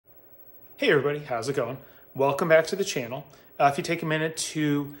Hey everybody, how's it going? Welcome back to the channel. If you take a minute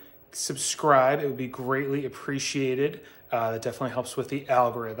to subscribe, it would be greatly appreciated. That definitely helps with the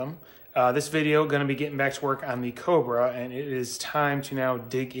algorithm. This video, going to be getting back to work on the Cobra, and it is time to now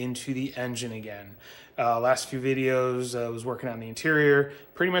dig into the engine again. Last few videos, I was working on the interior.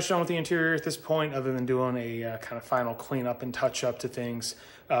 Pretty much done with the interior at this point, other than doing a kind of final cleanup and touch up to things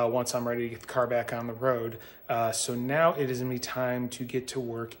once I'm ready to get the car back on the road. So now it is going to be time to get to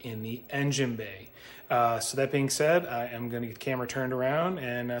work in the engine bay. So that being said, I am going to get the camera turned around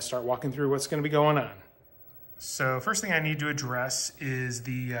and start walking through what's going to be going on. So first thing I need to address is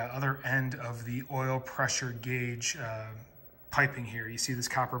the other end of the oil pressure gauge piping here. You see this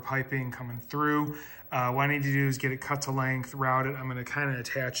copper piping coming through. What I need to do is get it cut to length, route it. I'm going to kind of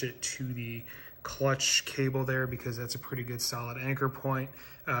attach it to the clutch cable there because that's a pretty good solid anchor point.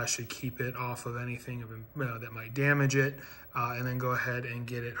 Should keep it off of anything that might damage it. And then go ahead and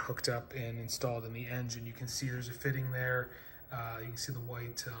get it hooked up and installed in the engine. You can see there's a fitting there. You can see the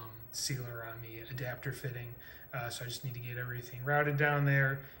white sealer on the adapter fitting. So I just need to get everything routed down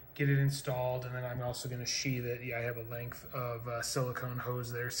there, get it installed, and then I'm also going to sheathe it. Yeah, I have a length of silicone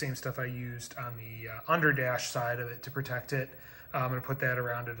hose there. Same stuff I used on the under dash side of it to protect it. I'm going to put that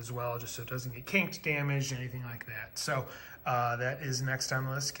around it as well, just so it doesn't get kinked, damaged, anything like that. So that is next on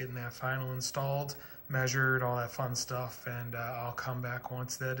the list, getting that final installed, measured, all that fun stuff, and I'll come back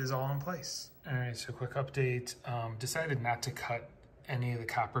once that is all in place. All right, so quick update. Decided not to cut any of the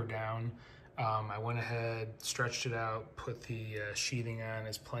copper down. I went ahead, stretched it out, put the sheathing on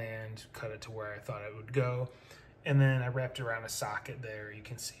as planned, cut it to where I thought it would go, and then I wrapped it around a socket there. You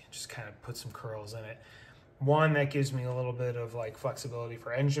can see, just kind of put some curls in it. One, that gives me a little bit of like flexibility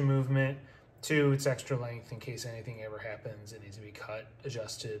for engine movement. Two, it's extra length in case anything ever happens. It needs to be cut,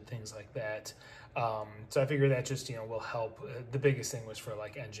 adjusted, things like that. So I figured that just, will help. The biggest thing was for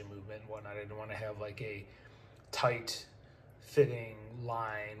like engine movement and whatnot. I didn't want to have like a tight fitting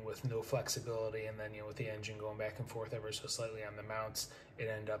line with no flexibility, and then with the engine going back and forth ever so slightly on the mounts, it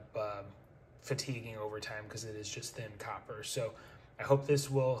ended up fatiguing over time because it is just thin copper. So I hope this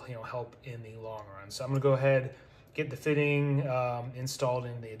will help in the long run. So I'm going to go ahead, get the fitting installed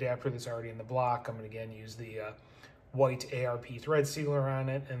in the adapter that's already in the block. I'm going to again use the white ARP thread sealer on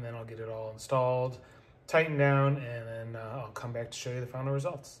it, and then I'll get it all installed, tightened down, and then I'll come back to show you the final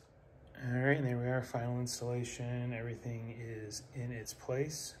results. All right, and there we are, final installation. Everything is in its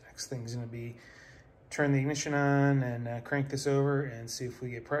place. Next thing's going to be turn the ignition on and crank this over and see if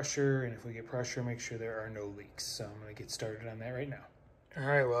we get pressure. And if we get pressure, make sure there are no leaks. So I'm going to get started on that right now. All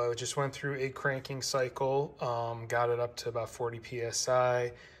right, well, I just went through a cranking cycle, got it up to about 40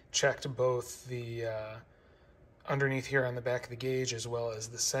 PSI, checked both the underneath here on the back of the gauge as well as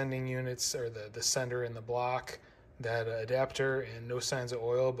the sending units, or the sender in the block, that adapter, and no signs of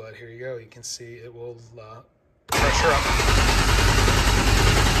oil, but here you go. You can see it will pressure up.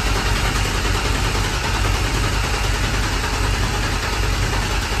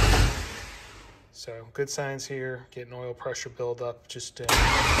 So good signs here, getting oil pressure build up. Just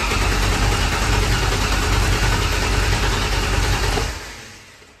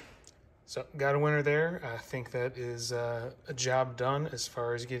so got a winner there. I think that is a job done as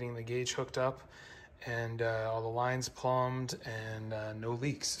far as getting the gauge hooked up and all the lines plumbed and no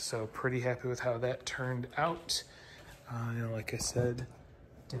leaks. So pretty happy with how that turned out. Like I said,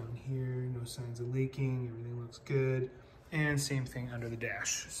 down here, no signs of leaking, everything looks good. And same thing under the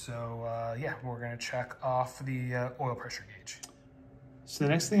dash. So yeah, we're gonna check off the oil pressure gauge. So the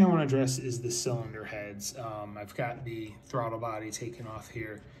next thing I wanna address is the cylinder heads. I've got the throttle body taken off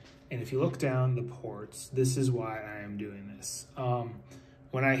here. And if you look down the ports, this is why I am doing this.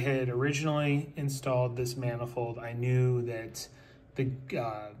 When I had originally installed this manifold, I knew that the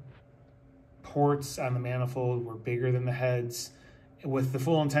ports on the manifold were bigger than the heads, with the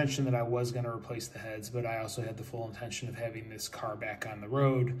full intention that I was going to replace the heads, but I also had the full intention of having this car back on the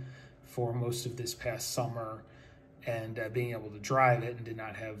road for most of this past summer and being able to drive it, and did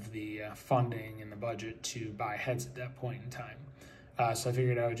not have the funding and the budget to buy heads at that point in time. So I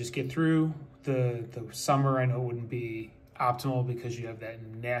figured I would just get through the summer. I know it wouldn't be optimal because you have that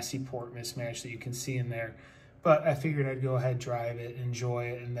nasty port mismatch that you can see in there, but I figured I'd go ahead, drive it, enjoy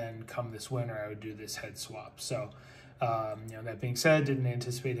it, and then come this winter I would do this head swap. So that being said, didn't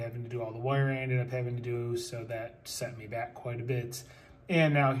anticipate having to do all the wiring I ended up having to do, so that set me back quite a bit.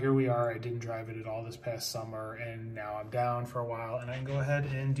 And now here we are. I didn't drive it at all this past summer, and now I'm down for a while, and I can go ahead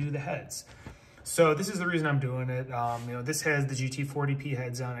and do the heads. So this is the reason I'm doing it. This has the GT40P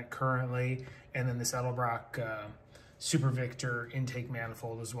heads on it currently, and then this Edelbrock Super Victor intake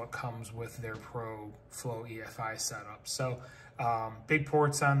manifold is what comes with their Pro Flow EFI setup. So Big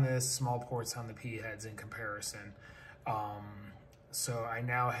ports on this, small ports on the P heads in comparison. So I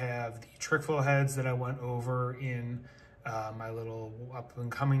now have the trick flow heads that I went over in my little up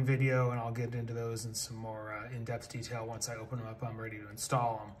and coming video, and I'll get into those in some more in-depth detail once I open them up. I'm ready to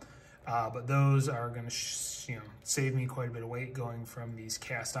install them. But those are going to save me quite a bit of weight going from these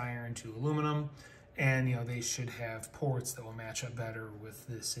cast iron to aluminum, and they should have ports that will match up better with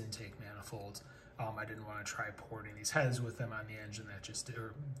this intake manifold. I didn't want to try porting these heads with them on the engine. That just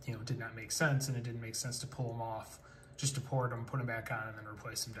did not make sense, and it didn't make sense to pull them off just to port them, put them back on, and then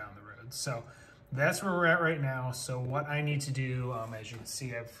replace them down the road. So that's where we're at right now. So what I need to do, as you can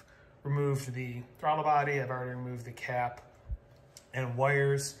see, I've removed the throttle body, I've already removed the cap and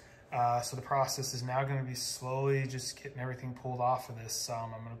wires. So the process is now going to be slowly just getting everything pulled off of this. I'm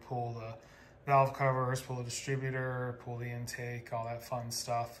going to pull the valve covers, pull the distributor, pull the intake, all that fun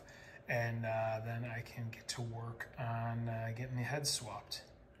stuff. And then I can get to work on getting the head swapped.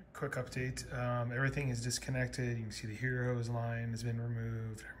 Quick update, everything is disconnected. You can see the hero hose line has been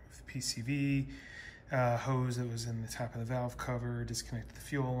removed. I removed the PCV hose that was in the top of the valve cover, disconnected the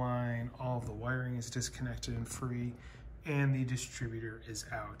fuel line. All of the wiring is disconnected and free, and the distributor is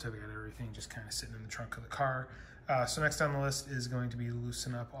out. I've got everything just kind of sitting in the trunk of the car. So next on the list is going to be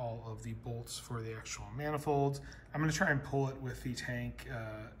loosen up all of the bolts for the actual manifold. I'm going to try and pull it with the tank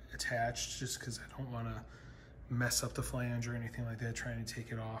attached, just because I don't want to mess up the flange or anything like that, trying to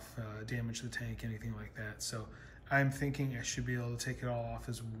take it off, damage the tank, anything like that. So I'm thinking I should be able to take it all off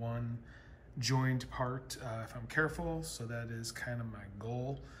as one joined part if I'm careful. So that is kind of my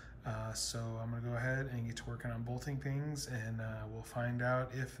goal. So I'm going to go ahead and get to working on bolting things, and we'll find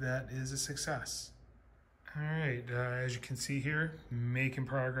out if that is a success. All right, as you can see here, making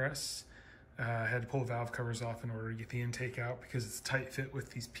progress. I had to pull the valve covers off in order to get the intake out because it's a tight fit with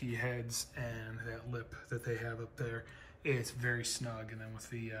these P heads and that lip that they have up there. It's very snug, and then with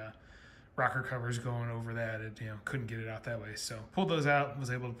the rocker covers going over that, it couldn't get it out that way. So pulled those out,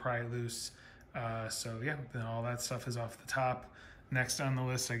 was able to pry it loose. So yeah, then all that stuff is off the top. Next on the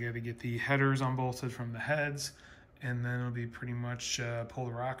list, I got to get the headers unbolted from the heads, and then it'll be pretty much pull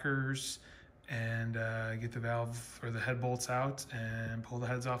the rockers and get the valve or the head bolts out and pull the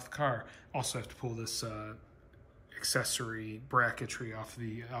heads off the car. Also have to pull this accessory bracketry off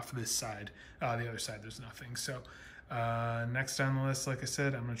this side. The other side, there's nothing. So next on the list, like I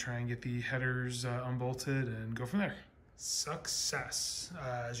said, I'm gonna try and get the headers unbolted and go from there. Success.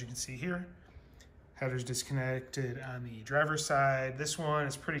 As you can see here, headers disconnected on the driver's side. This one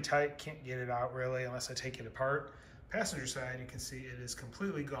is pretty tight, can't get it out really unless I take it apart. Passenger side, you can see it is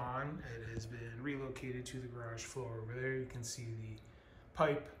completely gone. It has been relocated to the garage floor over there. You can see the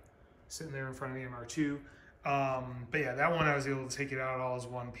pipe sitting there in front of the MR2. But yeah, that one I was able to take it out all as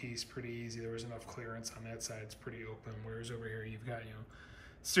one piece pretty easy. There was enough clearance on that side. It's pretty open. Whereas over here, you've got,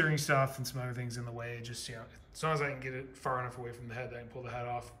 steering stuff and some other things in the way. Just, as long as I can get it far enough away from the head that I can pull the head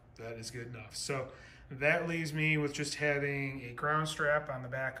off, that is good enough. So that leaves me with just having a ground strap on the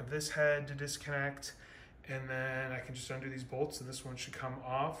back of this head to disconnect. And then I can just undo these bolts, and this one should come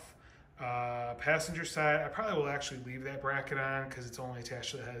off. Passenger side, I probably will actually leave that bracket on because it's only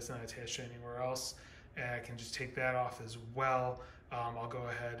attached to the head. It's not attached to anywhere else. And I can just take that off as well. I'll go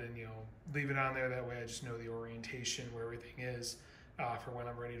ahead and leave it on there. That way I just know the orientation where everything is for when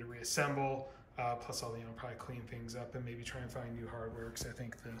I'm ready to reassemble. Plus I'll probably clean things up and maybe try and find new hardware, because I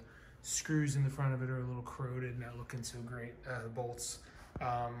think the screws in the front of it are a little corroded, not looking so great. The bolts.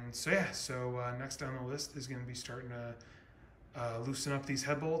 So next on the list is going to be starting to loosen up these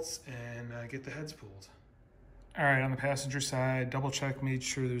head bolts and get the heads pulled. All right, on the passenger side, double check, made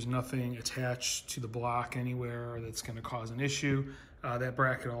sure there's nothing attached to the block anywhere that's going to cause an issue. That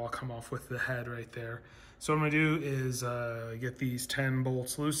bracket will all come off with the head right there. So what I'm going to do is get these 10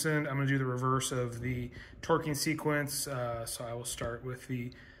 bolts loosened. I'm going to do the reverse of the torquing sequence. So I will start with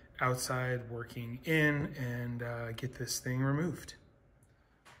the outside working in and get this thing removed.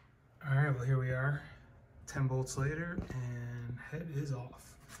 All right, well, here we are, 10 bolts later, and head is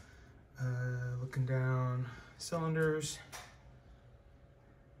off. Looking down cylinders.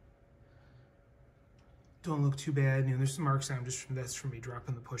 Don't look too bad. There's some marks on them, that's from me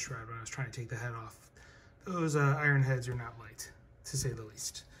dropping the push rod when I was trying to take the head off. Those iron heads are not light, to say the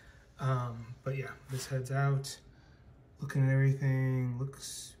least. But yeah, this head's out. Looking at everything,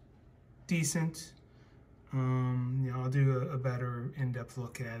 looks decent. I'll do a better in-depth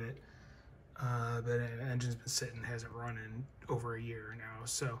look at it. But the engine's been sitting, hasn't run in over a year now.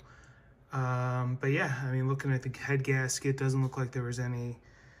 So, but yeah, looking at the head gasket, doesn't look like there was any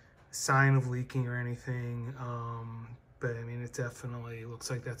sign of leaking or anything. But it definitely looks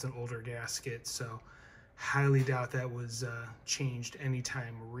like that's an older gasket. So highly doubt that was changed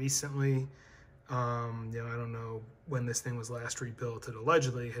anytime recently. You know, I don't know when this thing was last rebuilt. It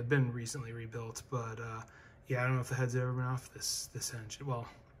allegedly had been recently rebuilt, but yeah, I don't know if the heads have ever been off this engine. Well,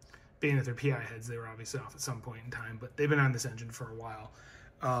 being that they're PI heads, they were obviously off at some point in time, but they've been on this engine for a while.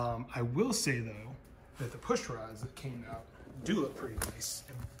 I will say though that the push rods that came out do look pretty nice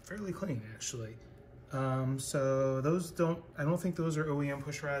and fairly clean actually. So those I don't think those are OEM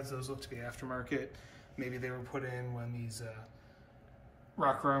push rods. Those look to be aftermarket. Maybe they were put in when these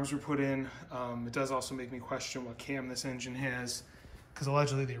rocker arms were put in. It does also make me question what cam this engine has, because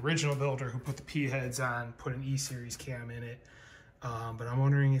allegedly the original builder who put the P heads on put an E-series cam in it. But I'm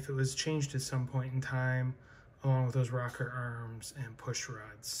wondering if it was changed at some point in time along with those rocker arms and push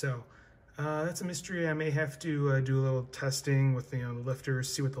rods. So that's a mystery. I may have to do a little testing with the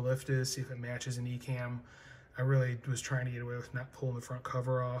lifters, see what the lift is, see if it matches an E-cam. I really was trying to get away with not pulling the front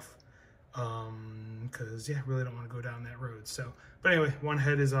cover off, because yeah, really don't want to go down that road. So, but anyway, one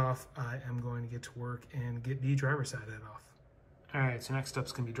head is off. I am going to get to work and get the driver's side head off. All right, so next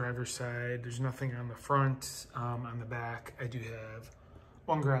up's gonna be driver's side. There's nothing on the front. On the back, I do have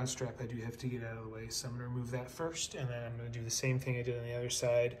one ground strap I do have to get out of the way, so I'm gonna remove that first, and then I'm gonna do the same thing I did on the other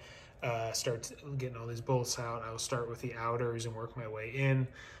side. Start getting all these bolts out. I'll start with the outers and work my way in,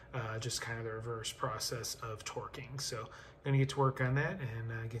 just kind of the reverse process of torquing. So I'm gonna get to work on that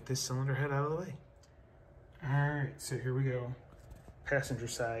and get this cylinder head out of the way. All right, so here we go. Passenger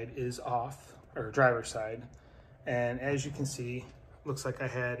side is off, or driver's side. And as you can see, looks like I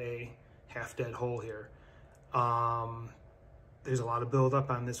had a half dead hole here. There's a lot of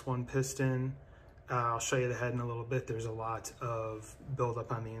buildup on this one piston. I'll show you the head in a little bit. There's a lot of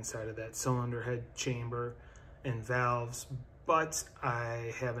buildup on the inside of that cylinder head chamber and valves, but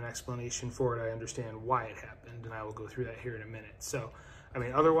I have an explanation for it. I understand why it happened, and I will go through that here in a minute. So, I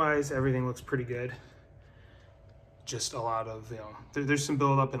mean, otherwise, everything looks pretty good. Just a lot of, there's some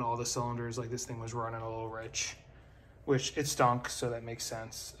buildup in all the cylinders, like this thing was running a little rich, which it stunk, so that makes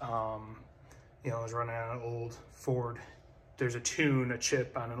sense. It was running on an old Ford. There's a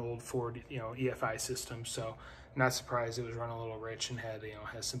chip on an old Ford, EFI system, so not surprised it was running a little rich and had,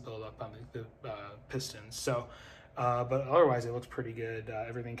 has some buildup on the pistons. So, but otherwise it looks pretty good.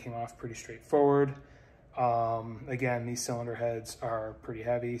 Everything came off pretty straightforward. Again, these cylinder heads are pretty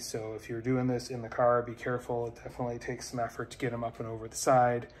heavy, so if you're doing this in the car, be careful. It definitely takes some effort to get them up and over the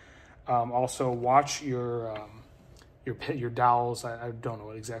side. Also, watch your dowels. I don't know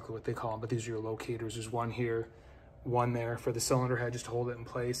exactly what they call them, but these are your locators. There's one here, one there for the cylinder head just to hold it in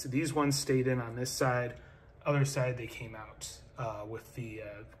place. These ones stayed in on this side. Other side, they came out with the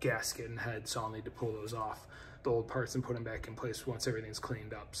gasket and head, so I'll need to pull those off, the old parts, and put them back in place once everything's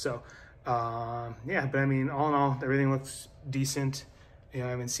cleaned up. So yeah, but I mean, all in all, everything looks decent. I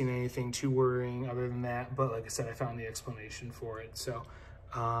haven't seen anything too worrying other than that, but like I said, I found the explanation for it. So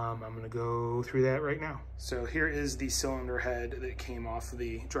I'm gonna go through that right now. So here is the cylinder head that came off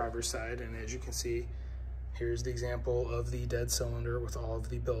the driver's side, and as you can see, here's the example of the dead cylinder with all of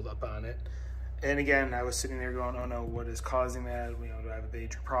the buildup on it. And again, I was sitting there going, oh no, what is causing that? Do I have a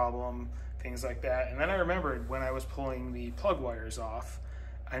major problem? Things like that. And then I remembered when I was pulling the plug wires off,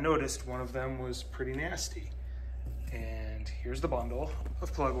 I noticed one of them was pretty nasty. And here's the bundle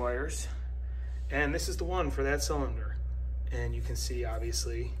of plug wires. And this is the one for that cylinder. And you can see,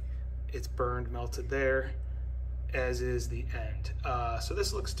 obviously, it's burned, melted there, as is the end. So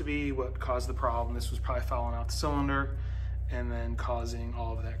this looks to be what caused the problem. This was probably fouling out the cylinder and then causing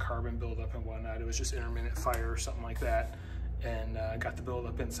all of that carbon buildup and whatnot. It was just intermittent fire or something like that, and got the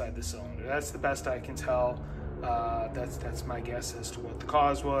buildup inside the cylinder. That's the best I can tell. That's my guess as to what the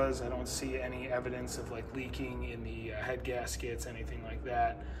cause was. I don't see any evidence of like leaking in the head gaskets, anything like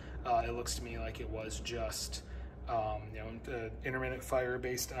that. It looks to me like it was just intermittent fire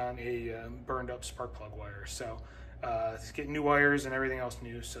based on a burned up spark plug wire. So getting new wires and everything else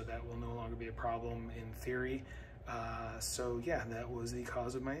new, so that will no longer be a problem in theory. So yeah, that was the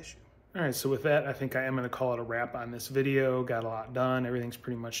cause of my issue. All right, so with that, I think I am going to call it a wrap on this video. Got a lot done. Everything's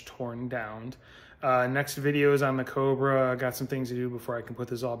pretty much torn down. Next video is on the Cobra. I got some things to do before I can put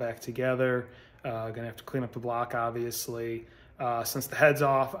this all back together. Gonna have to clean up the block, obviously. Since the head's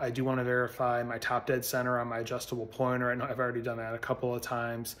off, I do want to verify my top dead center on my adjustable pointer. I know I've already done that a couple of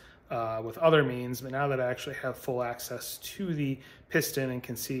times with other means, but now that I actually have full access to the piston and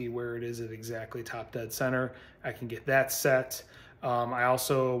can see where it is at exactly top dead center, I can get that set. I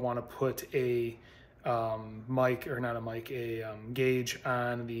also want to put a gauge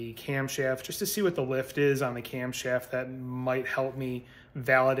on the camshaft just to see what the lift is on the camshaft. That might help me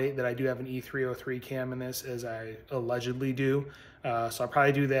validate that I do have an E303 cam in this, as I allegedly do. So I'll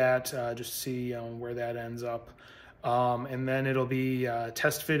probably do that, just to see where that ends up. And then it'll be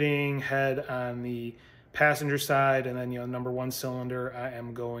test fitting head on the passenger side, and then number 1 cylinder, I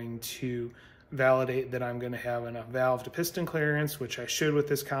am going to validate that I'm going to have enough valve to piston clearance, which I should with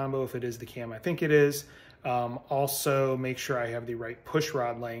this combo if it is the cam I think it is. Also make sure I have the right push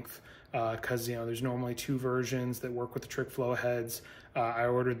rod length, because there's normally 2 versions that work with the trick flow heads. I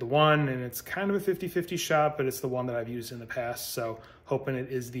ordered the one, and it's kind of a 50-50 shot, but it's the one that I've used in the past, so hoping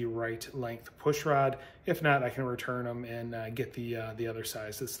it is the right length push rod. If not, I can return them and get the other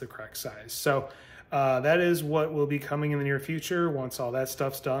size that's the correct size. So that is what will be coming in the near future. Once all that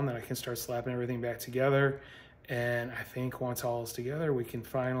stuff's done, then I can start slapping everything back together. And I think once all is together, we can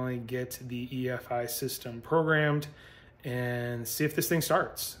finally get the EFI system programmed and see if this thing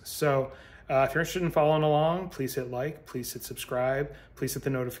starts. So if you're interested in following along, please hit like, please hit subscribe, please hit the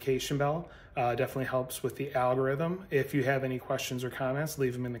notification bell. Definitely helps with the algorithm. If you have any questions or comments,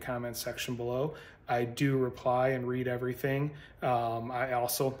 leave them in the comments section below. I do reply and read everything. I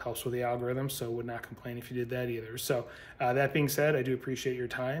also helps with the algorithm, so would not complain if you did that either. So that being said, I do appreciate your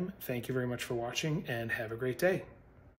time. Thank you very much for watching, and have a great day.